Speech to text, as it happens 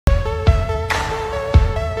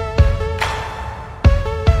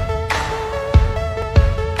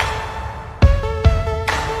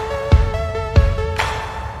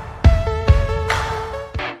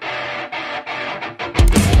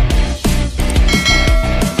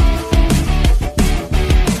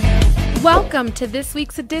Welcome to this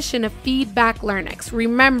week's edition of Feedback Learnex.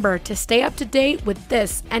 Remember to stay up to date with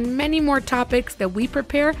this and many more topics that we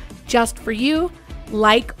prepare just for you.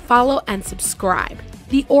 Like, follow, and subscribe.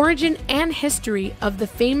 The origin and history of the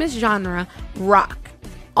famous genre rock,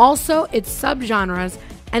 also its subgenres,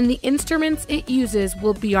 and the instruments it uses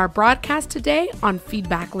will be our broadcast today on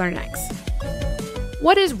Feedback Learnex.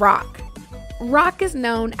 What is rock? Rock is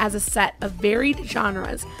known as a set of varied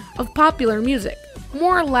genres of popular music,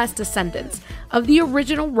 more or less descendants of the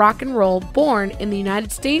original rock and roll born in the United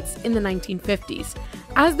States in the 1950s,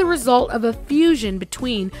 as the result of a fusion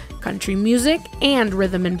between country music and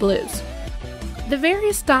rhythm and blues. The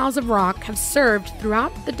various styles of rock have served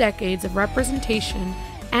throughout the decades of representation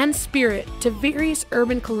and spirit to various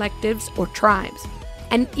urban collectives or tribes,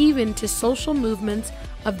 and even to social movements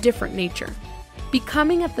of different nature,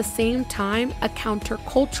 becoming at the same time a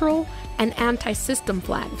countercultural and anti-system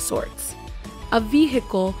flag of sorts, a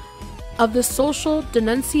vehicle of the social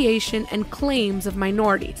denunciation and claims of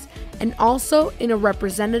minorities, and also in a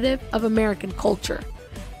representative of American culture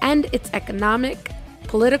and its economic,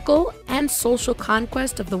 political, and social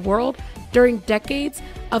conquest of the world during decades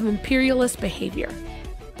of imperialist behavior.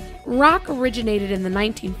 Rock originated in the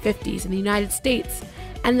 1950s in the United States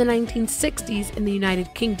and the 1960s in the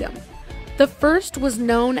United Kingdom. The first was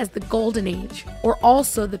known as the Golden Age, or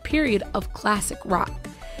also the period of classic rock,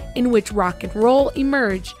 in which rock and roll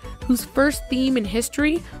emerged, whose first theme in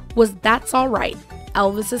history was "That's All Right,"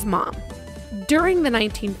 Elvis's mom. During the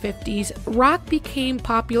 1950s, rock became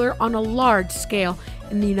popular on a large scale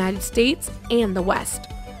in the United States and the West,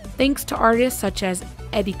 thanks to artists such as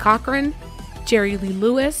Eddie Cochran, Jerry Lee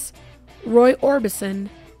Lewis, Roy Orbison,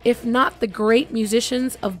 if not the great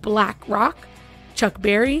musicians of black rock, Chuck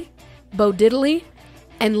Berry, Bo Diddley,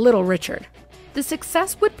 and Little Richard. The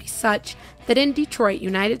success would be such that in Detroit,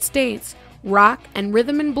 United States, rock and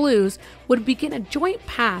rhythm and blues would begin a joint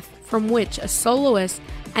path from which a soloist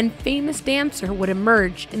and famous dancer would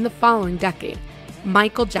emerge in the following decade,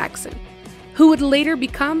 Michael Jackson, who would later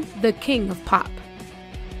become the king of pop.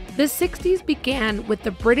 The 60s began with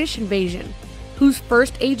the British invasion, whose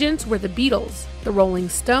first agents were the Beatles, the Rolling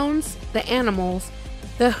Stones, the Animals,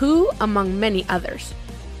 the Who, among many others.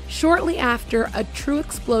 Shortly after, a true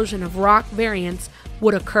explosion of rock variants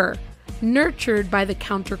would occur, nurtured by the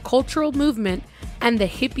countercultural movement and the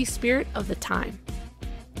hippie spirit of the time.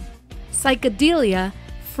 Psychedelia,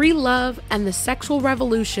 free love, and the sexual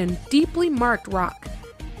revolution deeply marked rock,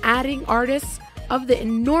 adding artists of the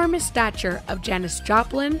enormous stature of Janis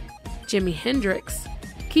Joplin, Jimi Hendrix,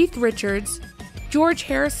 Keith Richards, George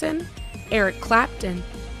Harrison, Eric Clapton,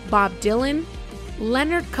 Bob Dylan,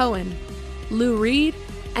 Leonard Cohen, Lou Reed,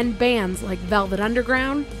 and bands like Velvet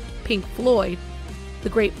Underground, Pink Floyd, The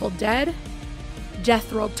Grateful Dead,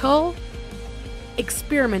 Jethro Tull,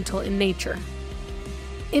 experimental in nature.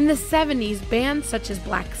 In the 70s, bands such as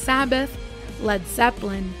Black Sabbath, Led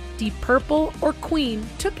Zeppelin, Deep Purple, or Queen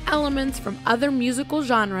took elements from other musical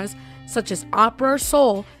genres such as opera or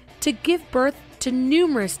soul to give birth to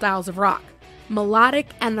numerous styles of rock, melodic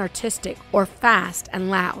and artistic, or fast and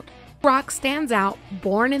loud. Rock stands out,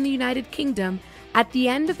 born in the United Kingdom at the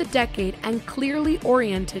end of the decade and clearly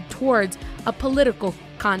oriented towards a political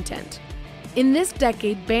content. In this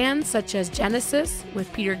decade, bands such as Genesis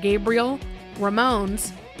with Peter Gabriel,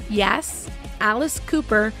 Ramones, Yes, Alice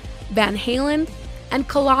Cooper, Van Halen, and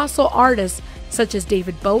colossal artists such as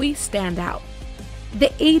David Bowie stand out. The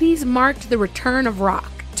 80s marked the return of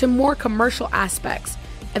rock to more commercial aspects,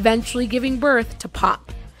 eventually giving birth to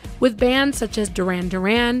pop, with bands such as Duran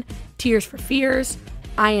Duran, Tears for Fears,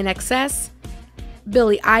 INXS,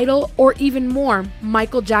 Billy Idol, or even more,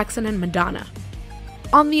 Michael Jackson and Madonna.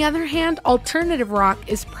 On the other hand, alternative rock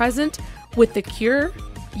is present with The Cure,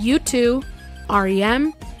 U2,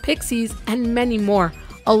 REM, Pixies, and many more,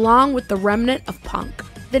 along with the remnant of punk.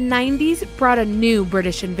 The 90s brought a new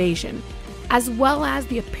British invasion, as well as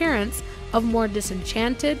the appearance of more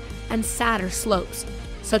disenchanted and sadder slopes,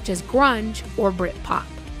 such as grunge or Britpop,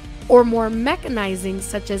 or more mechanizing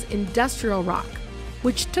such as industrial rock,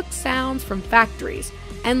 which took sounds from factories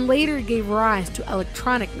and later gave rise to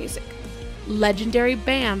electronic music. Legendary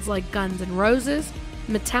bands like Guns N' Roses,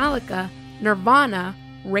 Metallica, Nirvana,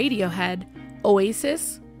 Radiohead,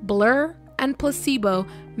 Oasis, Blur, and Placebo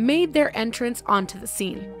made their entrance onto the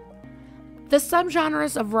scene. The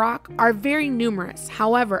subgenres of rock are very numerous.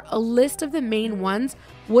 However, a list of the main ones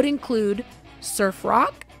would include surf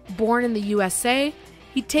rock, born in the USA,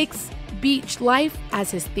 he takes beach life as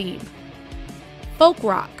his theme. Folk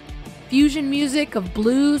rock, fusion music of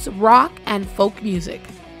blues, rock, and folk music.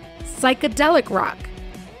 Psychedelic rock,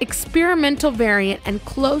 experimental variant and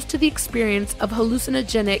close to the experience of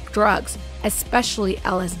hallucinogenic drugs, especially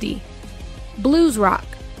LSD. Blues rock.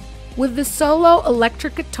 With the solo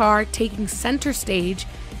electric guitar taking center stage,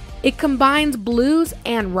 it combines blues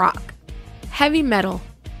and rock. Heavy metal.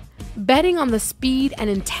 Betting on the speed and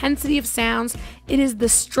intensity of sounds, it is the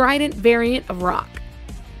strident variant of rock.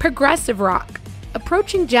 Progressive rock.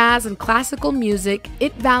 Approaching jazz and classical music,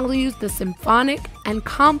 it values the symphonic and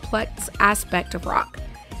complex aspect of rock,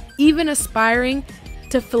 even aspiring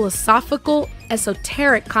to philosophical,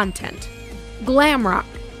 esoteric content. Glam rock.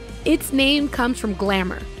 Its name comes from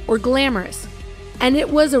glamour, or glamorous, and it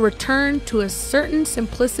was a return to a certain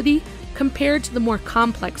simplicity compared to the more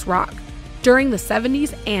complex rock during the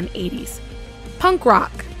 70s and 80s. Punk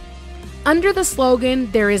rock. Under the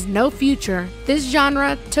slogan, "There is no future," this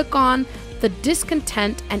genre took on the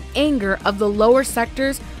discontent and anger of the lower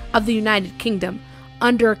sectors of the United Kingdom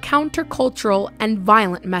under a countercultural and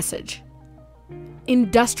violent message.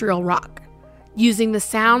 Industrial rock. Using the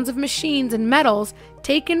sounds of machines and metals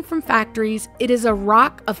taken from factories, it is a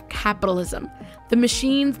rock of capitalism. The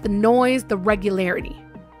machines, the noise, the regularity.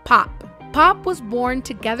 Pop. Pop was born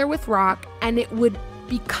together with rock, and it would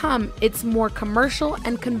become its more commercial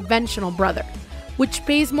and conventional brother, which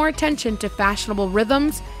pays more attention to fashionable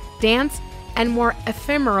rhythms, dance, and more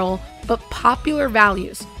ephemeral but popular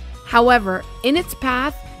values. However, in its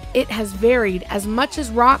path, it has varied as much as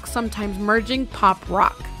rock, sometimes merging pop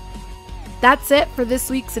rock. That's it for this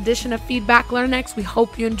week's edition of Feedback Learnex. We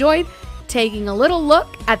hope you enjoyed taking a little look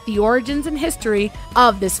at the origins and history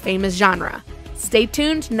of this famous genre. Stay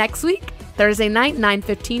tuned next week, Thursday night,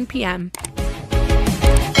 9:15 p.m.